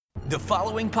The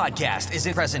following podcast is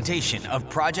a presentation of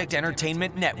Project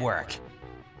Entertainment Network.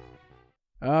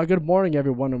 Good morning,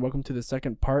 everyone, and welcome to the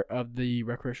second part of the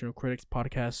Recreational Critics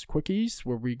Podcast Quickies,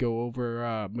 where we go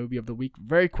over movie of the week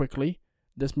very quickly.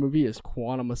 This movie is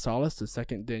Quantum of Solace, the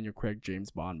second Daniel Craig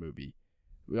James Bond movie.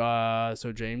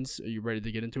 So James, are you ready to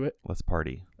get into it? Let's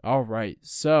party. All right,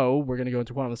 so we're going to go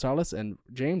into Quantum of Solace, and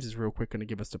James is real quick going to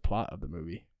give us the plot of the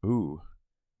movie. Ooh,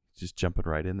 just jumping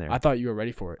right in there. I thought you were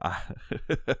ready for it.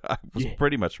 I was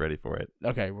pretty much ready for it.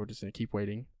 Okay, we're just going to keep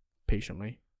waiting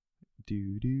patiently.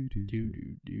 Do.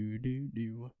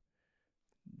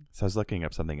 So I was looking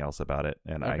up something else about it,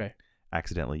 and I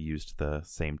accidentally used the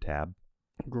same tab.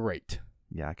 Great.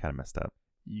 Yeah, I kind of messed up.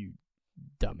 You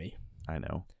dummy. I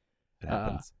know. It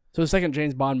happens. So the second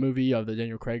James Bond movie of the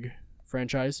Daniel Craig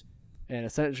franchise, and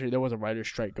essentially there was a writer's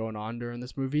strike going on during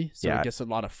this movie, so it gets a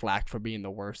lot of flack for being the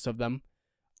worst of them,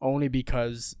 only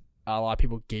because a lot of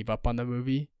people gave up on the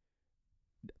movie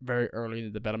very early in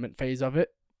the development phase of it,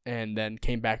 and then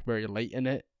came back very late in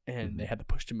it, and they had to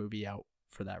push the movie out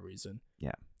for that reason.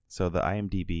 Yeah. So the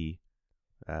IMDb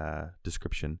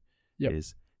description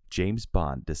is, James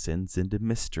Bond descends into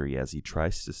mystery as he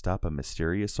tries to stop a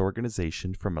mysterious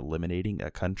organization from eliminating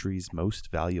a country's most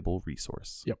valuable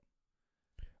resource. Yep.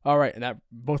 All right, and that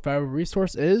most valuable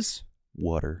resource is?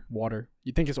 Water. Water.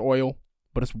 You think it's oil,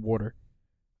 but it's water.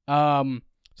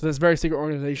 So this very secret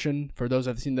organization, for those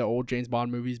that have seen the old James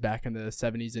Bond movies back in the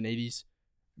 70s and 80s,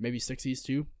 maybe 60s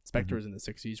too. Spectre is in the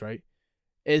 60s, right?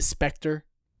 Is Spectre,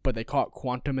 but they call it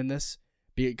Quantum in this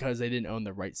because they didn't own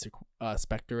the rights to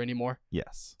Spectre anymore.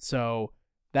 Yes. So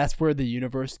that's where the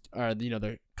universe,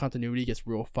 the continuity gets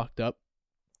real fucked up,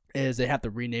 is they have to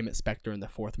rename it Spectre in the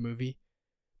fourth movie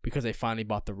because they finally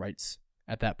bought the rights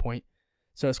at that point.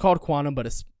 So it's called Quantum, but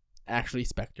it's actually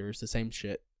Spectre. It's the same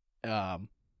shit.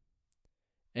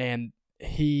 And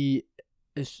he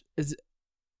is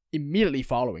immediately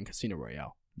following Casino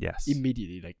Royale. Yes.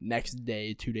 Immediately, like next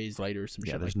day, 2 days later, some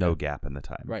shit like that. There's no gap in the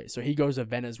time. Right. So he goes to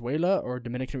Venezuela or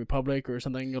Dominican Republic or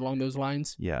something along those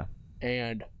lines. Yeah.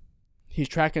 And he's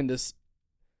tracking this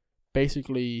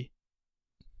basically,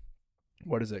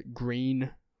 what is it?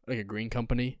 Green, like a green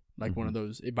company, like one of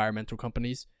those environmental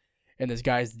companies. And this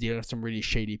guy's dealing with some really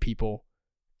shady people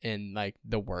in like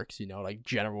the works, like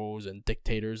generals and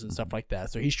dictators and stuff like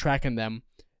that. So he's tracking them,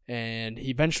 and he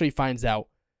eventually finds out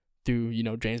through,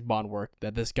 James Bond work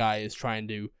that this guy is trying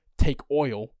to take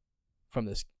oil from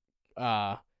this,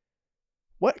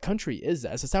 what country is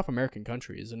that? It's a South American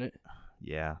country, isn't it?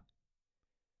 Yeah.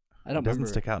 I don't It doesn't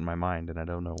remember. stick out in my mind, and I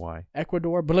don't know why.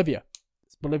 Ecuador, Bolivia.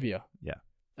 It's Bolivia. Yeah.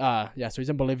 So he's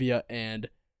in Bolivia, and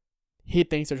he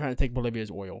thinks they're trying to take Bolivia's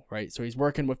oil, right? So he's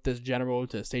working with this general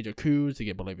to stage a coup to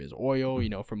get Bolivia's oil,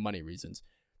 for money reasons.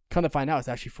 Come to find out, it's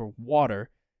actually for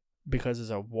water, because there's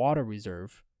a water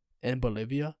reserve in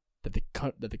Bolivia that the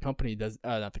country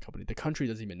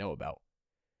doesn't even know about,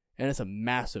 and it's a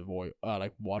massive oil,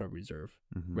 water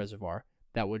reservoir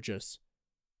that would just,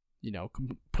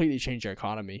 completely change their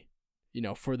economy,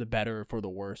 for the better, for the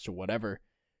worse, or whatever.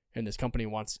 And this company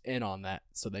wants in on that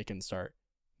so they can start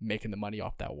making the money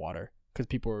off that water, because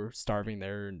people are starving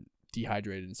there and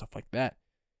dehydrated and stuff like that.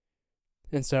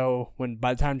 And so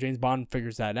by the time James Bond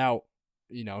figures that out,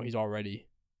 he's already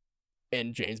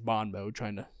in James Bond mode,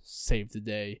 trying to save the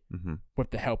day with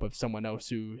the help of someone else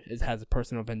who has a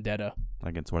personal vendetta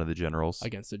against one of the generals.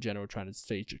 Against the general trying to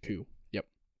stage a coup. Yep.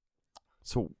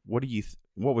 So what do you?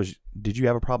 Did you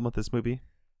have a problem with this movie?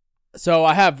 So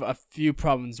I have a few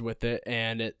problems with it,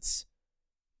 and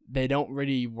they don't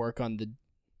really work on the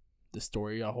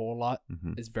story a whole lot.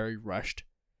 It's very rushed,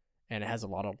 and it has a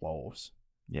lot of lulls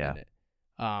in it.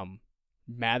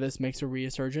 Mathis makes a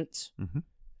resurgence.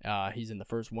 He's in the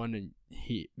first one, and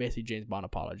James Bond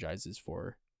apologizes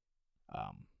for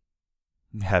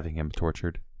having him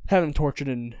tortured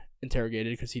and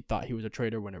interrogated because he thought he was a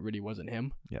traitor when it really wasn't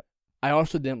him. Yeah. I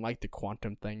also didn't like the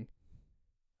quantum thing.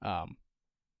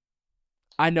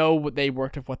 I know they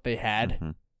worked with what they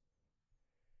had,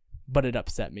 but it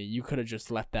upset me. You could have just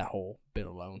left that whole bit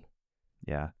alone.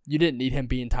 Yeah. You didn't need him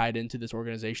being tied into this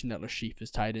organization that Le Chiffre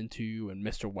is tied into and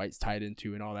Mr. White's tied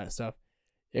into and all that stuff.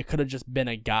 It could have just been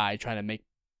a guy trying to make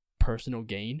personal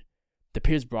gain. The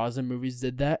Pierce Brosnan movies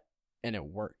did that, and it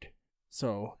worked.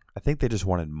 So I think they just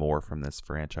wanted more from this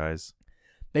franchise.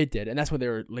 They did, and that's what they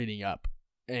were leading up.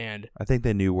 And I think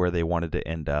they knew where they wanted to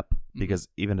end up, because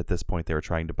even at this point, they were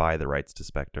trying to buy the rights to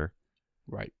Spectre.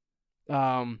 Right. Which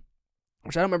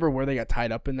I don't remember where they got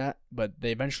tied up in that, but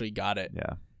they eventually got it.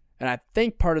 Yeah. And I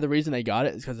think part of the reason they got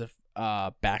it is because of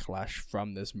backlash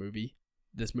from this movie.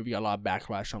 This movie got a lot of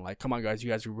backlash on, like, come on, guys, you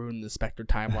guys are ruining the Spectre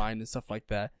timeline and stuff like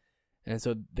that. And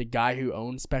so the guy who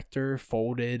owned Spectre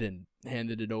folded and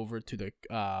handed it over to the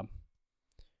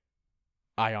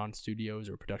Ion Studios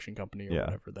or production company or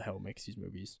whatever the hell makes these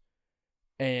movies.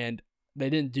 And they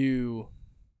didn't do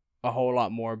a whole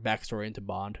lot more backstory into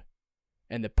Bond.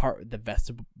 And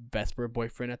the Vesper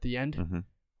boyfriend at the end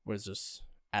was just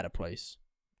out of place.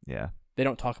 Yeah. They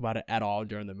don't talk about it at all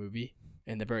during the movie.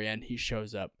 In the very end, he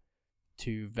shows up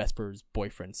to Vesper's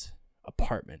boyfriend's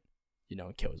apartment,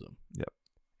 and kills him. Yep.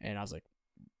 And I was like,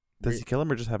 does he kill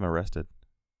him or just have him arrested?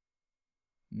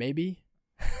 Maybe.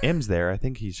 M's there. I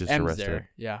think he's just M's arrested. there.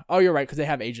 Yeah. Oh, you're right, because they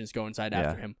have agents go inside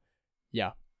after him.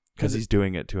 Yeah. Because he's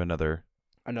doing it to another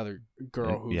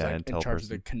girl who's in charge of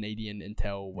the Canadian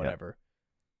intel, whatever. Yeah.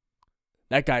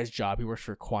 That guy's job, he works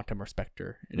for Quantum or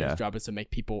Spectre, and his job is to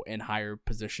make people in higher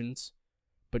positions,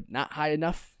 but not high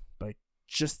enough, but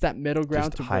just that middle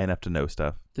ground. Just high enough to know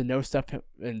stuff. To know stuff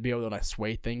and be able to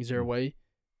sway things their way.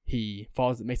 He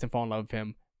makes them fall in love with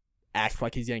him, acts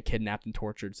like he's getting kidnapped and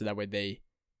tortured, so that way they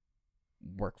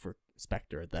work for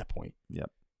Spectre at that point.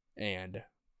 Yep. And,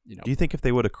 Do you think if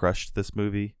they would have crushed this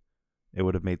movie, it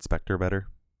would have made Spectre better?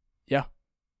 Yeah.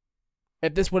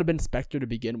 If this would have been Spectre to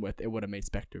begin with, it would have made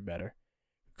Spectre better.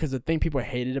 Because the thing people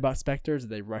hated about Spectre is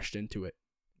they rushed into it.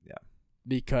 Yeah.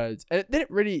 Because they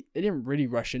didn't really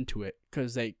rush into it,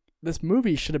 because this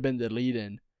movie should have been the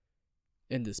lead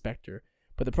into Spectre.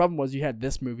 But the problem was you had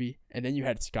this movie, and then you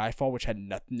had Skyfall, which had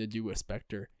nothing to do with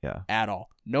Spectre at all.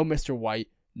 No Mr. White,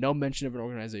 no mention of an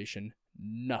organization,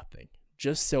 nothing.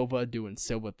 Just Silva doing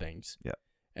Silva things. Yeah.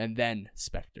 And then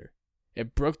Spectre.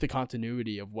 It broke the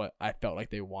continuity of what I felt like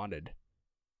they wanted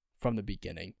from the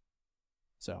beginning.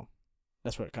 So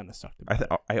that's what it kind of sucked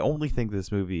about. I only think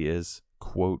this movie is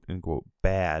quote unquote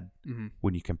bad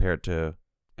when you compare it to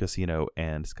Casino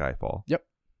and Skyfall. Yep.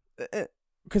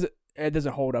 Because it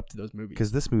doesn't hold up to those movies.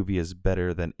 Because this movie is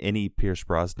better than any Pierce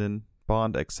Brosnan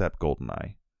Bond except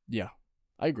GoldenEye. Yeah,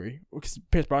 I agree. Because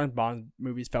Pierce Brosnan Bond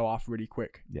movies fell off really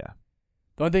quick. Yeah.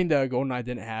 The only thing that GoldenEye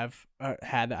didn't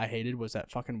had that I hated was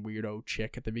that fucking weirdo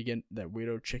chick at the beginning. That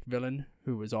weirdo chick villain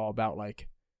who was all about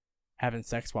having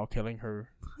sex while killing her.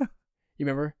 You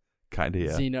remember? Kinda,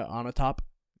 yeah. Xena Onatopp.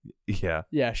 Yeah.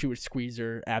 Yeah, she would squeeze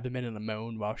her abdomen and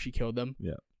moan while she killed them.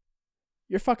 Yeah.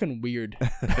 You're fucking weird.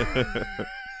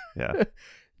 Yeah.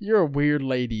 You're a weird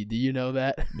lady. Do you know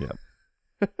that?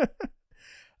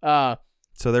 Yeah.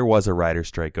 So there was a writer's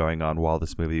strike going on while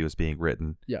this movie was being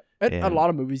written. Yeah. And a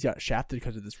lot of movies got shafted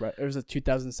because of this. There was a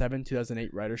 2007,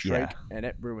 2008 writer's strike, and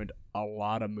it ruined a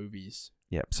lot of movies.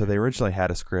 Yep. So they originally had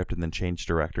a script and then changed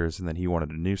directors, and then he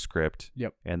wanted a new script.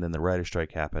 Yep. And then the writer's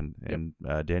strike happened, and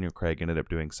Daniel Craig ended up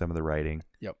doing some of the writing.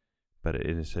 Yep. But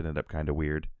it just ended up kind of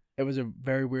weird. It was a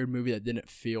very weird movie that didn't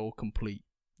feel complete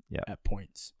at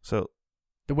points. So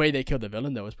the way they killed the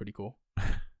villain, though, was pretty cool.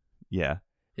 Yeah.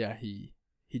 Yeah, he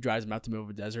drives him out to the middle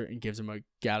of the desert and gives him a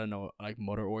gallon of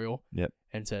motor oil. Yep.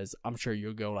 And says, "I'm sure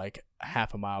you'll go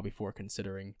half a mile before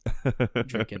considering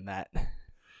drinking that."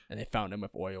 And they found him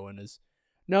with oil in his...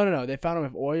 No. They found him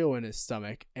with oil in his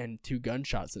stomach and 2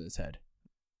 gunshots in his head.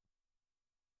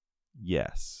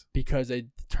 Yes. Because they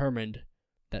determined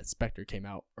that Spectre came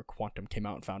out, or Quantum came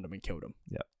out and found him and killed him.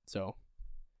 Yep. So,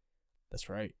 that's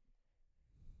right.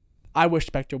 I wish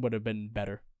Spectre would have been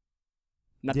better.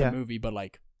 Not the movie, but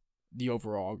the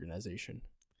overall organization.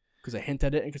 Because I hint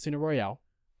at it in Casino Royale.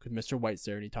 Because Mr. White's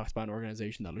there and he talks about an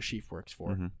organization that Le Chiffre works for.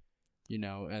 Mm-hmm.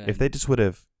 And if they just would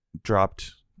have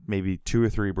dropped maybe 2 or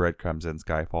 3 breadcrumbs in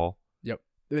Skyfall. Yep.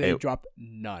 They dropped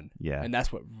none. Yeah. And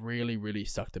that's what really, really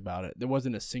sucked about it. There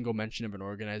wasn't a single mention of an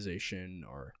organization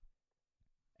or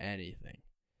anything.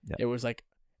 Yep. It was like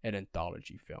an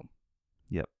anthology film.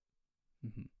 Yep.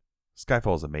 Mm-hmm.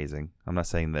 Skyfall is amazing. I'm not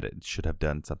saying that it should have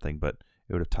done something, but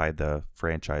it would have tied the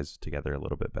franchise together a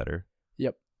little bit better.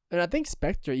 Yep. And I think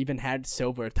Spectre even had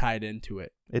Silver tied into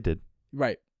it. It did.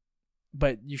 Right.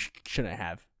 But you shouldn't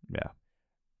have. Yeah.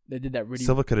 They did that really...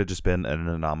 Silva could have just been an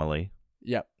anomaly.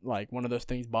 Yep. One of those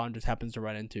things Bond just happens to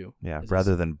run into. Yeah.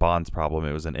 Rather than Bond's problem,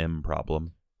 it was an M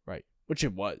problem. Right. Which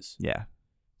it was. Yeah.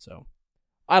 So,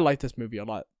 I like this movie a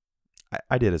lot.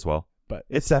 I did as well. But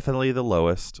it's definitely the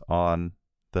lowest on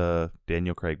the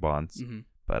Daniel Craig Bonds. Mm-hmm.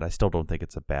 But I still don't think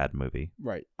it's a bad movie.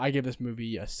 Right. I give this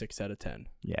movie a 6 out of 10.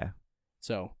 Yeah.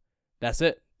 So, that's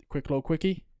it. Quick little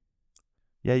quickie.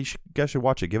 Yeah, you guys should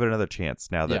watch it. Give it another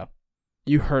chance now that... Yeah.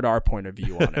 You heard our point of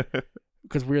view on it.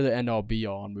 Because we're the end-all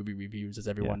be-all on movie reviews, as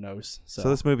everyone knows. So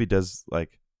this movie does,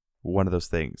 one of those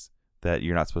things that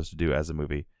you're not supposed to do as a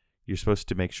movie. You're supposed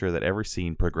to make sure that every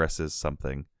scene progresses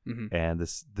something. Mm-hmm. And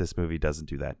this movie doesn't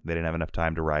do that. They didn't have enough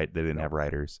time to write. They didn't have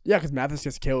writers. Yeah, because Mathis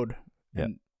gets killed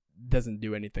and doesn't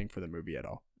do anything for the movie at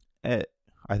all.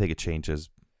 I think it changes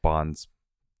Bond's.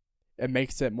 It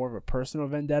makes it more of a personal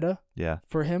vendetta. Yeah.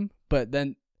 For him, but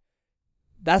then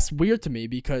that's weird to me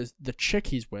because the chick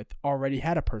he's with already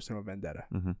had a personal vendetta,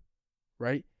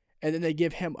 right? And then they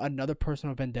give him another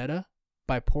personal vendetta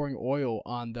by pouring oil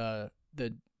on the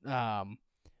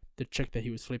chick that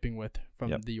he was sleeping with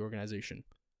from the organization.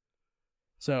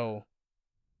 So,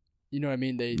 you know what I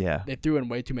mean? They threw in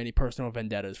way too many personal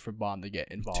vendettas for Bond to get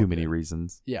involved. Too many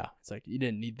reasons. Yeah, it's like you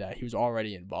didn't need that. He was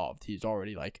already involved. He was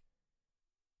already like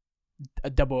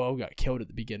a 00 got killed at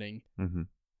the beginning. Mm-hmm.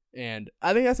 And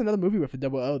I think that's another movie with a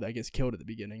 00 that gets killed at the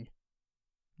beginning.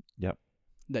 Yep.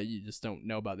 That you just don't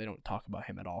know about. They don't talk about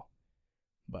him at all.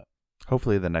 But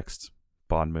hopefully the next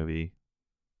Bond movie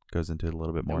goes into it a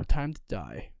little bit more. No Time to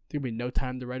Die. There'll be no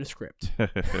time to write a script.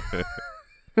 But,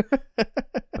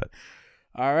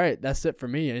 all right. That's it for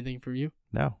me. Anything from you?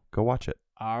 No. Go watch it.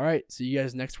 All right. See you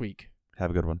guys next week.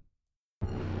 Have a good one.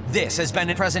 This has been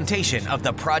a presentation of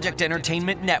the Project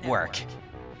Entertainment Network.